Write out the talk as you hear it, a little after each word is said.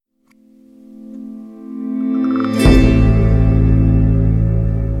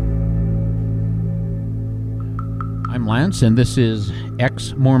Lance, and this is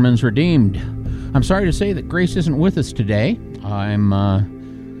Ex-Mormons Redeemed. I'm sorry to say that Grace isn't with us today.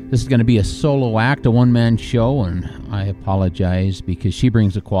 This is going to be a solo act, a one-man show, and I apologize because she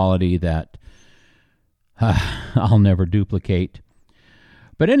brings a quality that I'll never duplicate.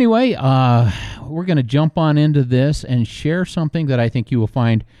 But anyway, we're going to jump on into this and share something that I think you will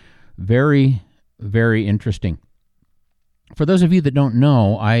find very, very interesting. For those of you that don't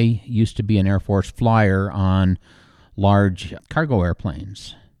know, I used to be an Air Force flyer on large cargo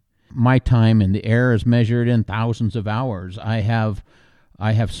airplanes. My time in the air is measured in thousands of hours. I have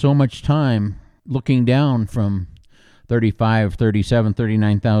so much time looking down from 35, 37,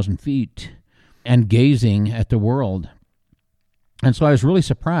 39,000 feet and gazing at the world. And so I was really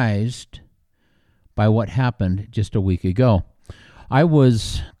surprised by what happened just a week ago. I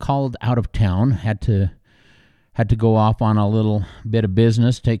was called out of town, had to go off on a little bit of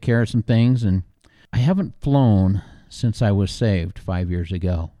business, take care of some things, and I haven't flown since I was saved 5 years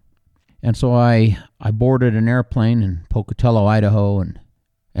ago. And so I boarded an airplane in Pocatello, Idaho, and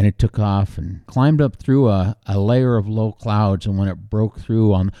it took off and climbed up through a layer of low clouds, and when it broke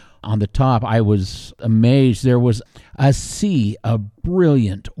through on the top, I was amazed. There was a sea of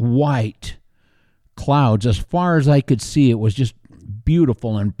brilliant white clouds. As far as I could see, it was just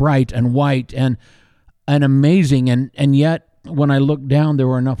beautiful and bright and white and amazing. And yet, when I looked down, there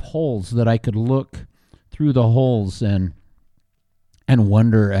were enough holes that I could look through the holes and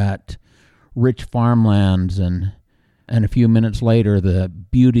wonder at rich farmlands and a few minutes later, the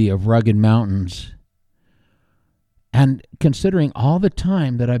beauty of rugged mountains. And considering all the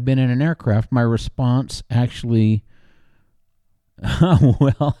time that I've been in an aircraft, my response actually,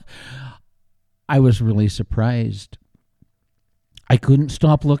 well, I was really surprised. I couldn't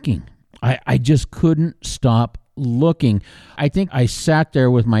stop looking. I just couldn't stop looking. I think I sat there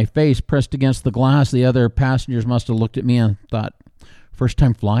with my face pressed against the glass. The other passengers must have looked at me and thought,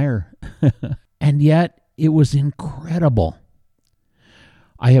 first-time flyer. And yet, it was incredible.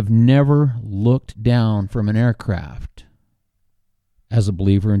 I have never looked down from an aircraft as a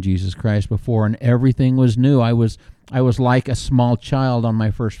believer in Jesus Christ before, and everything was new. I was like a small child on my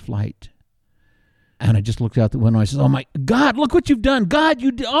first flight. And I just looked out the window and I said, "Oh my God, look what you've done. God,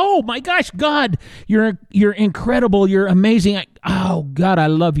 oh my gosh, God, you're incredible. You're amazing. Oh God, I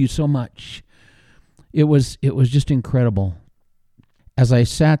love you so much." It was just incredible. As I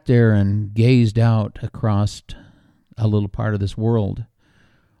sat there and gazed out across a little part of this world,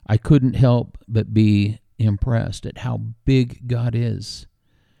 I couldn't help but be impressed at how big God is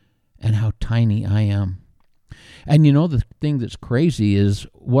and how tiny I am. And you know, the thing that's crazy is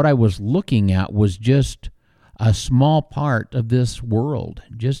what I was looking at was just a small part of this world,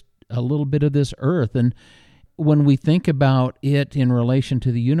 just a little bit of this earth. And when we think about it in relation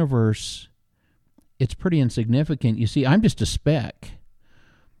to the universe, it's pretty insignificant. You see, I'm just a speck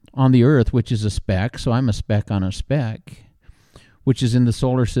on the earth, which is a speck, so I'm a speck on a speck, which is in the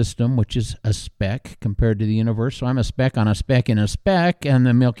solar system, which is a speck compared to the universe. So I'm a speck on a speck in a speck, and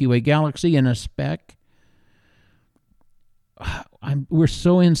the Milky Way galaxy in a speck. We're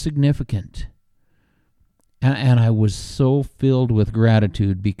so insignificant. And I was so filled with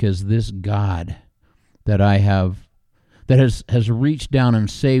gratitude because this God that I have, that has reached down and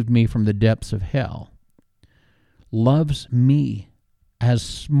saved me from the depths of hell, loves me as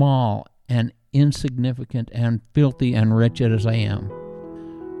small and insignificant and filthy and wretched as I am.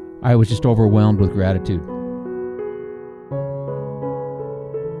 I was just overwhelmed with gratitude.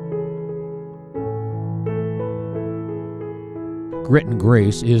 Grit and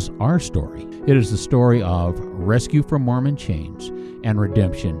Grace is our story. It is the story of rescue from Mormon chains and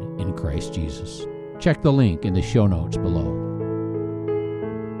redemption in Christ Jesus. Check the link in the show notes below.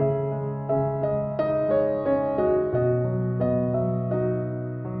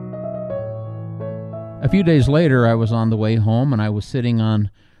 A few days later, I was on the way home, and I was sitting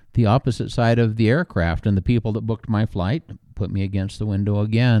on the opposite side of the aircraft, and the people that booked my flight put me against the window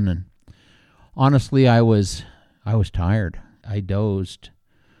again. And honestly, I was tired. I dozed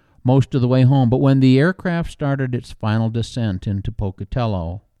most of the way home. But when the aircraft started its final descent into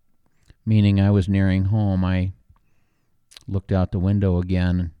Pocatello, meaning I was nearing home, I looked out the window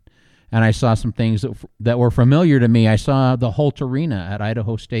again, and I saw some things that were familiar to me. I saw the Holt Arena at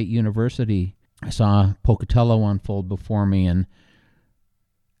Idaho State University. I saw Pocatello unfold before me, and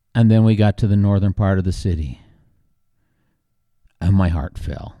then we got to the northern part of the city, and my heart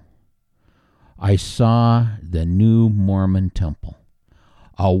fell. I saw the new Mormon temple,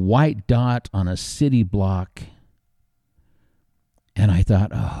 a white dot on a city block, and I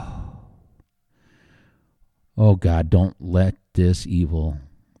thought, oh God, don't let this evil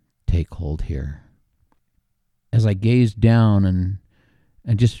take hold here. as I gazed down and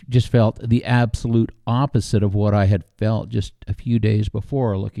just felt the absolute opposite of what I had felt just a few days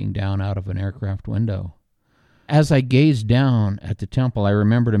before looking down out of an aircraft window. As I gazed down at the temple, I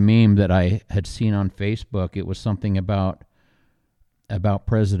remembered a meme that I had seen on Facebook. It was something about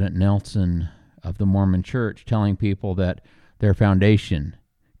President Nelson of the Mormon Church telling people that their foundation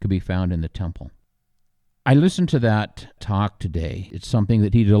could be found in the temple. I listened to that talk today. It's something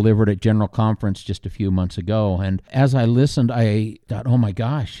that he delivered at General Conference just a few months ago. And as I listened, I thought, oh my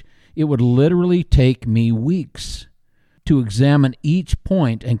gosh, it would literally take me weeks to examine each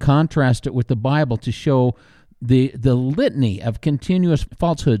point and contrast it with the Bible to show the litany of continuous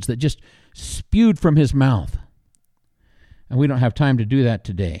falsehoods that just spewed from his mouth. And we don't have time to do that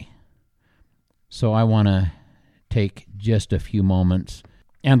today. So I want to take just a few moments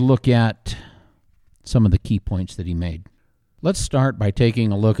and look at some of the key points that he made. Let's start by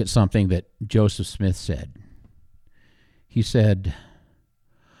taking a look at something that Joseph Smith said. He said,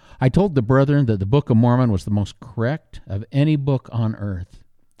 "I told the brethren that the Book of Mormon was the most correct of any book on earth,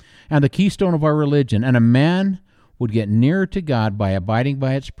 and the keystone of our religion, and a man would get nearer to God by abiding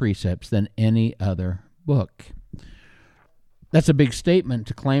by its precepts than any other book." That's a big statement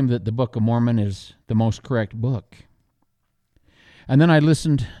to claim that the Book of Mormon is the most correct book. And then I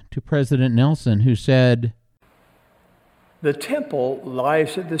listened to President Nelson, who said, "The temple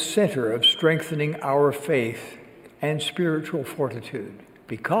lies at the center of strengthening our faith and spiritual fortitude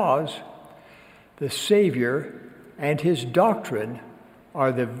because the Savior and his doctrine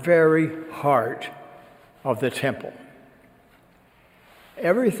are the very heart of the temple.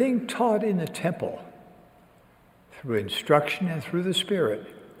 Everything taught in the temple, through instruction and through the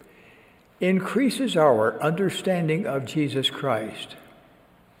Spirit, increases our understanding of Jesus Christ.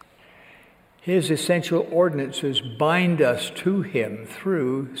 His essential ordinances bind us to him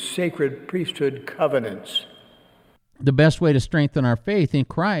through sacred priesthood covenants." The best way to strengthen our faith in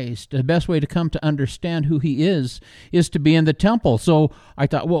Christ, the best way to come to understand who he is to be in the temple. So I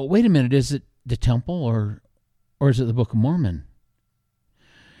thought, well, wait a minute, is it the temple or is it the Book of Mormon?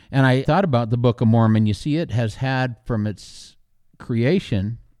 And I thought about the Book of Mormon. You see, it has had from its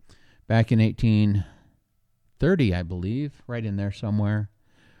creation back in 1830, I believe, right in there somewhere,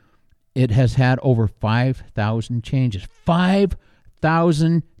 it has had over 5,000 changes.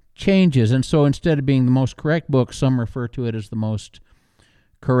 5,000 changes. And so instead of being the most correct book, some refer to it as the most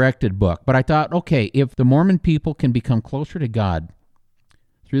corrected book. But I thought, okay, if the Mormon people can become closer to God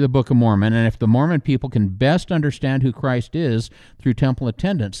through the Book of Mormon, and if the Mormon people can best understand who Christ is through temple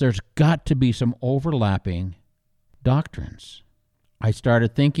attendance, there's got to be some overlapping doctrines. I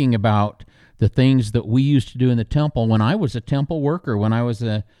started thinking about the things that we used to do in the temple when I was a temple worker, when I was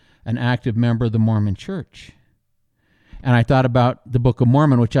an active member of the Mormon Church. And I thought about the Book of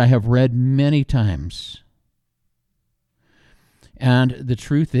Mormon, which I have read many times. And the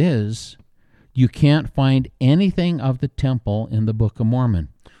truth is, you can't find anything of the temple in the Book of Mormon.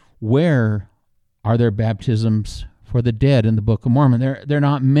 Where are there baptisms for the dead in the Book of Mormon? They're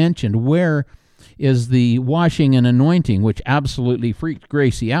not mentioned. Where is the washing and anointing, which absolutely freaked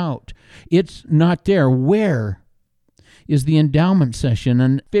Gracie out? It's not there. Where is the endowment session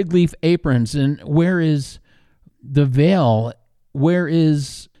and fig leaf aprons? And where is the veil? Where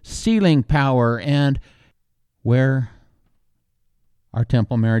is sealing power? And where are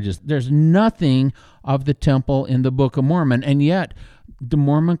temple marriages? There's nothing of the temple in the Book of Mormon, and yet the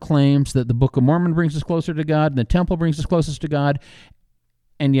Mormon claims that the Book of Mormon brings us closer to God and the temple brings us closest to God,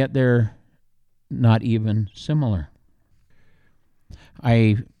 and yet they're not even similar.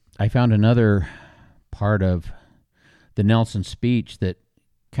 I found another part of the Nelson speech that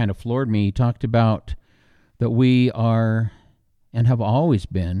kind of floored me. He talked about that we are and have always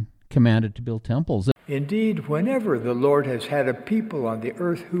been commanded to build temples. Indeed, whenever the Lord has had a people on the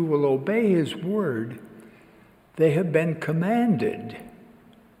earth who will obey his word, they have been commanded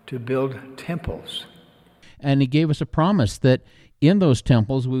to build temples. And he gave us a promise that in those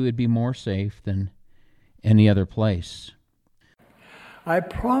temples we would be more safe than any other place. I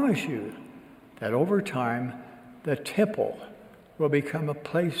promise you that over time, the temple will become a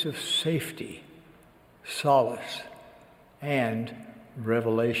place of safety, solace, and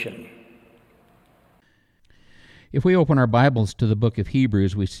revelation. If we open our Bibles to the book of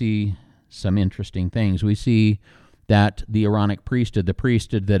Hebrews, we see some interesting things. We see that the Aaronic priesthood, the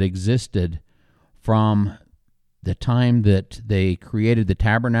priesthood that existed from the time that they created the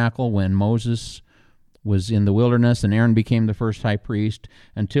tabernacle when Moses was in the wilderness and Aaron became the first high priest,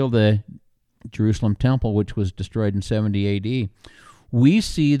 until the Jerusalem temple, which was destroyed in 70 A.D., we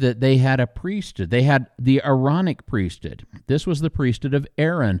see that they had a priesthood. They had the Aaronic priesthood. This was the priesthood of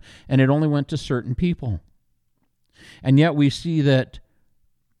Aaron, and it only went to certain people. And yet we see that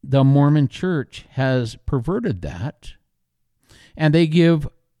the Mormon church has perverted that, and they give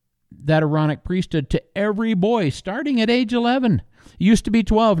that Aaronic priesthood to every boy starting at age 11. It used to be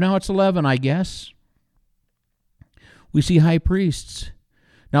 12, now it's 11, I guess. We see high priests.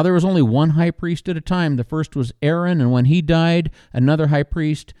 Now there was only one high priest at a time. The first was Aaron, and when he died, another high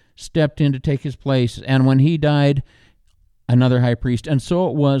priest stepped in to take his place. And when he died, another high priest. And so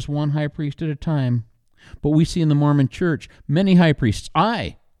it was, one high priest at a time. But we see in the Mormon church many high priests.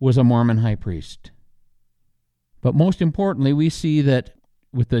 I was a Mormon high priest. But most importantly, we see that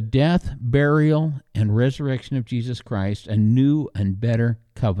with the death, burial, and resurrection of Jesus Christ, a new and better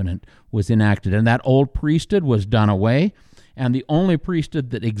covenant was enacted. And that old priesthood was done away, and the only priesthood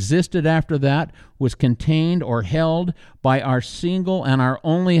that existed after that was contained or held by our single and our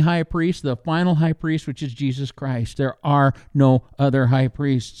only high priest, the final high priest, which is Jesus Christ. There are no other high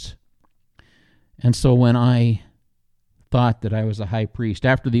priests. And so when I thought that I was a high priest,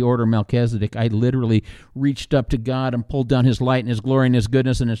 after the order of Melchizedek, I literally reached up to God and pulled down his light and his glory and his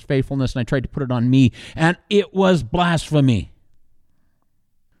goodness and his faithfulness, and I tried to put it on me, and it was blasphemy.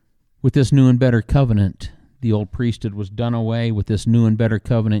 With this new and better covenant, the old priesthood was done away. With this new and better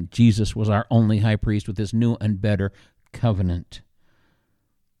covenant, Jesus was our only high priest. With this new and better covenant,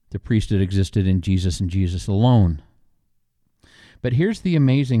 the priesthood existed in Jesus and Jesus alone. But here's the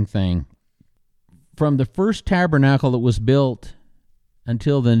amazing thing. From the first tabernacle that was built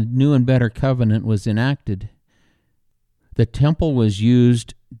until the new and better covenant was enacted, the temple was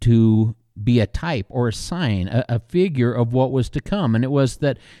used to be a type or a sign, a figure of what was to come. And it was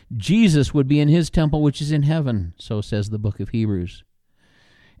that Jesus would be in his temple, which is in heaven, so says the book of Hebrews.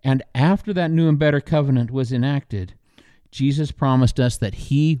 And after that new and better covenant was enacted, Jesus promised us that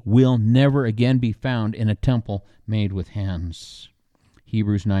he will never again be found in a temple made with hands.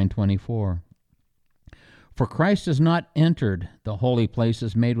 Hebrews 9:24. For Christ has not entered the holy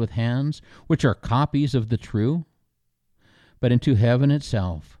places made with hands, which are copies of the true, but into heaven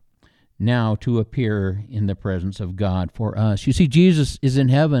itself, now to appear in the presence of God for us. You see, Jesus is in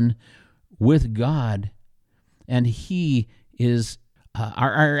heaven with God, and he is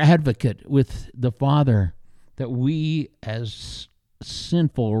our advocate with the Father, that we as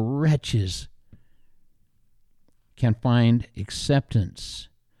sinful wretches can find acceptance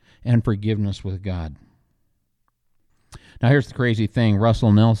and forgiveness with God. Now here's the crazy thing.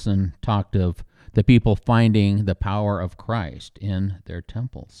 Russell Nelson talked of the people finding the power of Christ in their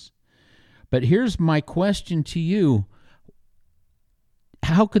temples. But here's my question to you.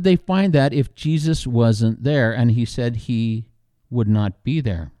 How could they find that if Jesus wasn't there? And he said he would not be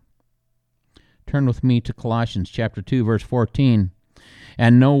there. Turn with me to Colossians chapter 2, verse 14.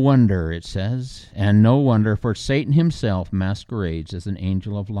 And no wonder, it says, and no wonder, for Satan himself masquerades as an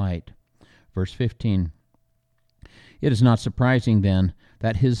angel of light. Verse 15. It is not surprising, then,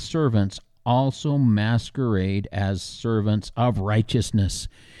 that his servants also masquerade as servants of righteousness.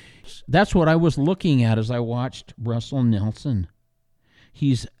 That's what I was looking at as I watched Russell Nelson.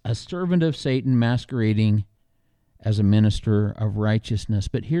 He's a servant of Satan masquerading as a minister of righteousness.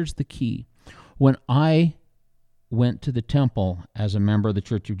 But here's the key. When I went to the temple as a member of the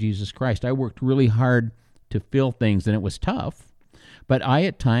Church of Jesus Christ, I worked really hard to feel things, and it was tough. But I,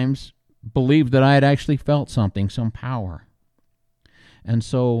 at times, believed that I had actually felt something, some power. And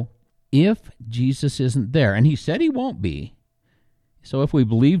so if Jesus isn't there, and he said he won't be, so if we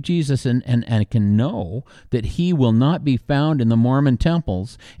believe Jesus and can know that he will not be found in the Mormon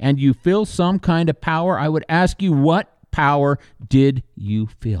temples, and you feel some kind of power, I would ask you, what power did you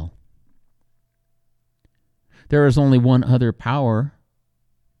feel? There is only one other power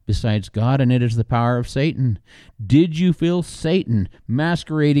besides God, and it is the power of Satan. Did you feel Satan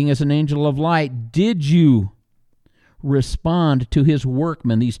masquerading as an angel of light? Did you respond to his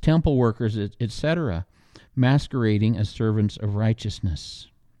workmen, these temple workers, etc., masquerading as servants of righteousness?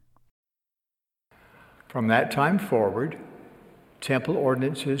 From that time forward, temple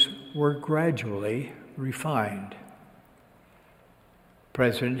ordinances were gradually refined.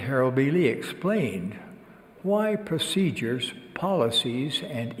 President Harold B. Lee explained why procedures, policies,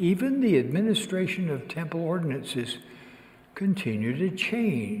 and even the administration of temple ordinances continue to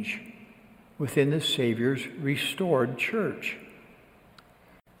change within the Savior's restored church.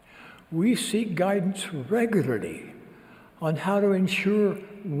 We seek guidance regularly on how to ensure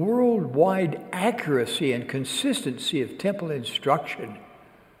worldwide accuracy and consistency of temple instruction,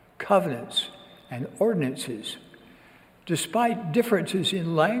 covenants, and ordinances, despite differences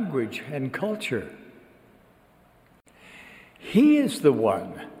in language and culture. He is the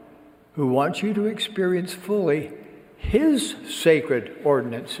one who wants you to experience fully his sacred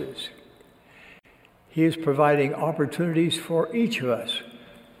ordinances. He is providing opportunities for each of us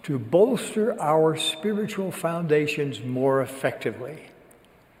to bolster our spiritual foundations more effectively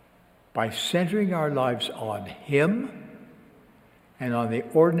by centering our lives on Him and on the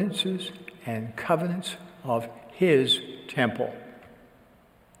ordinances and covenants of His temple.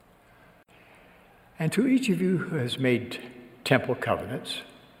 And to each of you who has made temple covenants,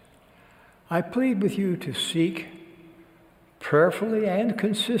 I plead with you to seek prayerfully and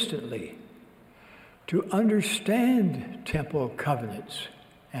consistently to understand temple covenants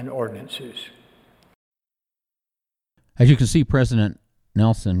and ordinances. As you can see, President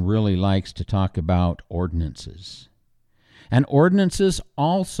Nelson really likes to talk about ordinances. And ordinances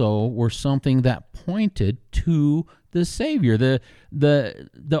also were something that pointed to the Savior.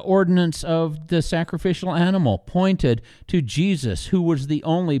 The ordinance of the sacrificial animal pointed to Jesus, who was the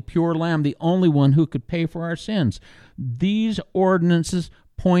only pure lamb, the only one who could pay for our sins. These ordinances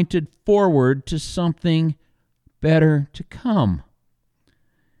pointed forward to something better to come.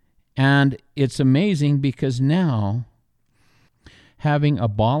 And it's amazing because now, having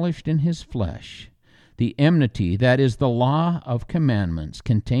abolished in His flesh the enmity, that is the law of commandments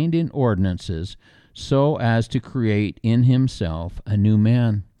contained in ordinances, so as to create in Himself a new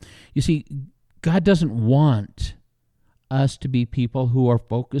man. You see, God doesn't want us to be people who are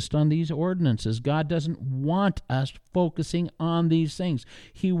focused on these ordinances. God doesn't want us focusing on these things.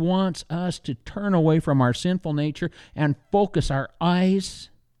 He wants us to turn away from our sinful nature and focus our eyes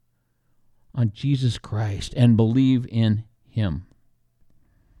on Jesus Christ and believe in Him.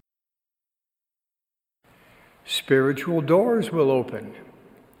 Spiritual doors will open.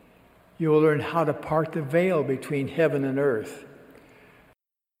 You will learn how to part the veil between heaven and earth.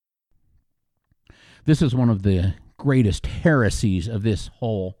 This is one of the greatest heresies of this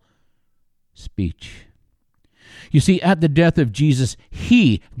whole speech. You see, at the death of Jesus,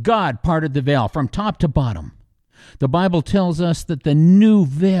 He, God, parted the veil from top to bottom. The Bible tells us that the new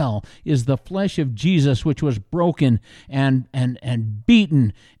veil is the flesh of Jesus, which was broken and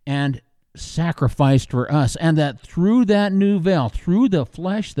beaten and sacrificed for us, and that through that new veil, through the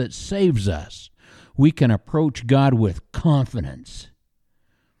flesh that saves us, we can approach God with confidence.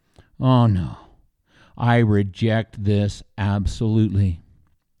 Oh no, I reject this absolutely.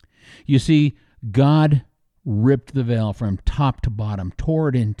 You see, God ripped the veil from top to bottom, tore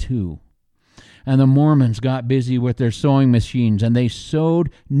it in two. And the Mormons got busy with their sewing machines, and they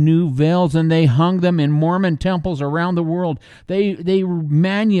sewed new veils, and they hung them in Mormon temples around the world. They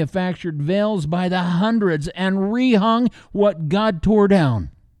manufactured veils by the hundreds and rehung what God tore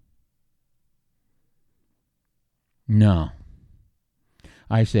down. No.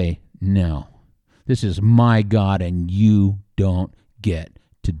 I say no. This is my God, and you don't get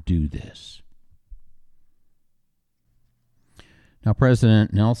to do this. Now,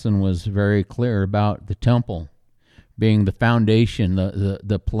 President Nelson was very clear about the temple being the foundation,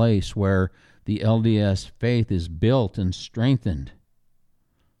 the place where the LDS faith is built and strengthened.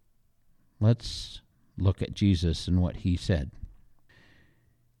 Let's look at Jesus and what He said.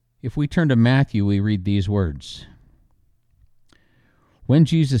 If we turn to Matthew, we read these words. When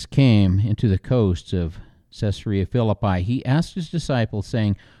Jesus came into the coasts of Caesarea Philippi, He asked His disciples,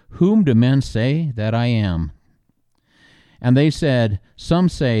 saying, "Whom do men say that I am?" And they said, "Some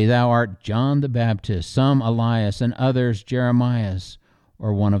say thou art John the Baptist, some Elias, and others Jeremiah,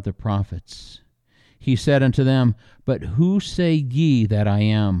 or one of the prophets." He said unto them, "But who say ye that I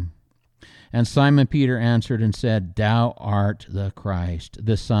am?" And Simon Peter answered and said, "Thou art the Christ,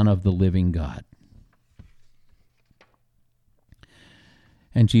 the Son of the living God."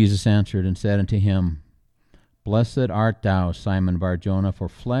 And Jesus answered and said unto him, "Blessed art thou, Simon Bar-Jonah, for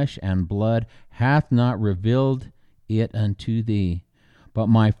flesh and blood hath not revealed it unto thee, but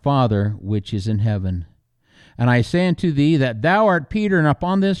my Father which is in heaven. And I say unto thee that thou art Peter, and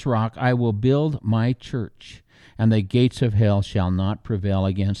upon this rock I will build my church, and the gates of hell shall not prevail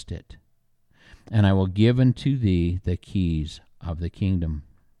against it. And I will give unto thee the keys of the kingdom."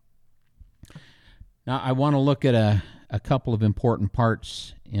 Now, I want to look at a couple of important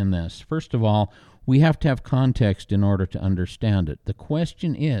parts in this. First of all, we have to have context in order to understand it. The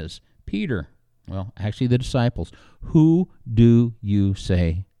question is, Peter, well, actually the disciples, who do you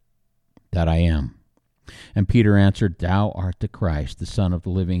say that I am? And Peter answered, "Thou art the Christ, the Son of the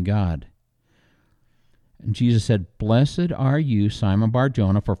living God." And Jesus said, "Blessed are you, Simon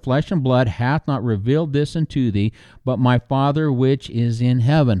Bar-Jonah, for flesh and blood hath not revealed this unto thee, but my Father which is in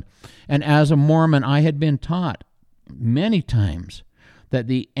heaven." And as a Mormon, I had been taught many times that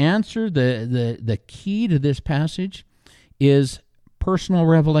the answer, the key to this passage is personal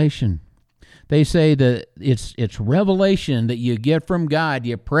revelation. They say that it's revelation that you get from God.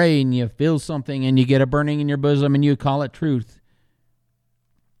 You pray and you feel something and you get a burning in your bosom and you call it truth.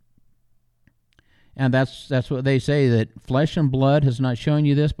 And that's what they say, that flesh and blood has not shown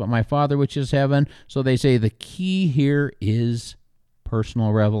you this, but my Father which is heaven. So they say the key here is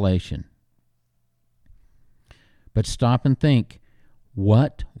personal revelation. But stop and think,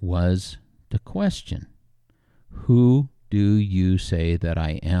 what was the question? Who do you say that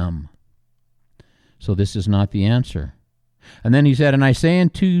I am? So this is not the answer. And then he said, and I say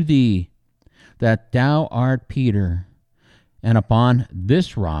unto thee that thou art Peter, and upon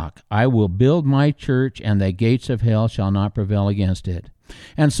this rock I will build my church, and the gates of hell shall not prevail against it.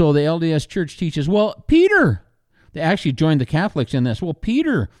 And so the LDS Church teaches, well, Peter, they actually joined the Catholics in this. Well,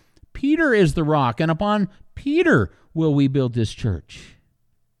 Peter is the rock, and upon Peter will we build this church.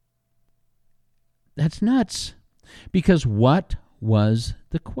 That's nuts. Because what was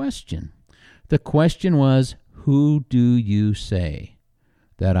the question? The question was, who do you say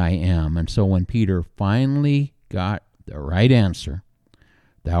that I am? And so when Peter finally got the right answer,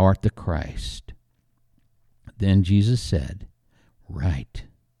 thou art the Christ, then Jesus said, right.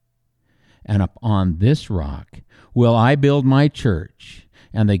 And upon this rock will I build my church,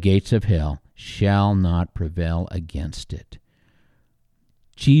 and the gates of hell shall not prevail against it.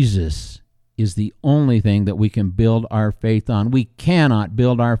 Jesus is the only thing that we can build our faith on. We cannot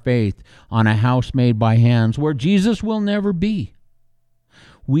build our faith on a house made by hands where Jesus will never be.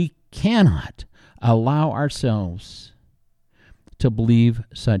 We cannot allow ourselves to believe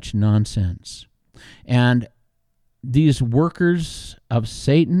such nonsense. And these workers of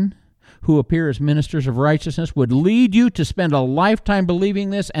Satan who appear as ministers of righteousness would lead you to spend a lifetime believing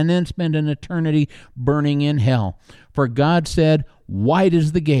this and then spend an eternity burning in hell. For God said, wide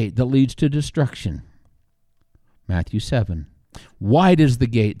is the gate that leads to destruction. Matthew 7. Wide is the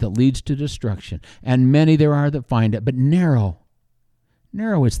gate that leads to destruction, and many there are that find it, but narrow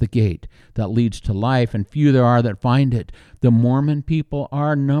is the gate that leads to life, and few there are that find it. The Mormon people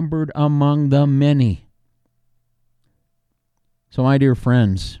are numbered among the many. So, my dear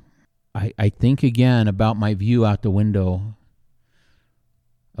friends, I think again about my view out the window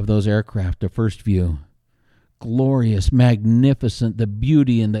of those aircraft, the first view. Glorious, magnificent, the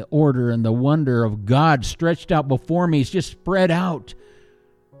beauty and the order and the wonder of God stretched out before me. It's just spread out.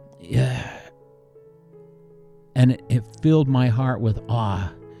 Yeah. And it filled my heart with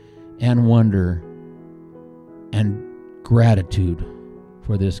awe and wonder and gratitude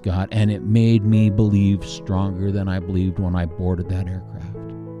for this God. And it made me believe stronger than I believed when I boarded that aircraft.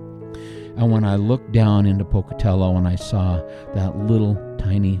 And when I looked down into Pocatello and I saw that little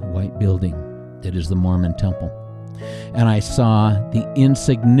tiny white building that is the Mormon temple, and I saw the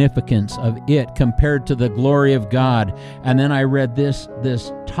insignificance of it compared to the glory of God. And then I read this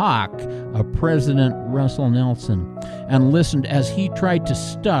talk of President Russell Nelson and listened as he tried to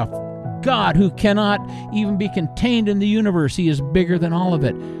stuff God, who cannot even be contained in the universe, he is bigger than all of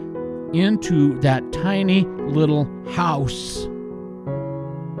it, into that tiny little house.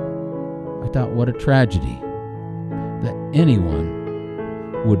 I thought, what a tragedy that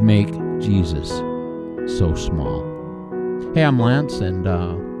anyone would make Jesus so small. Hey, I'm Lance, and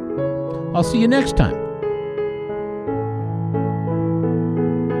I'll see you next time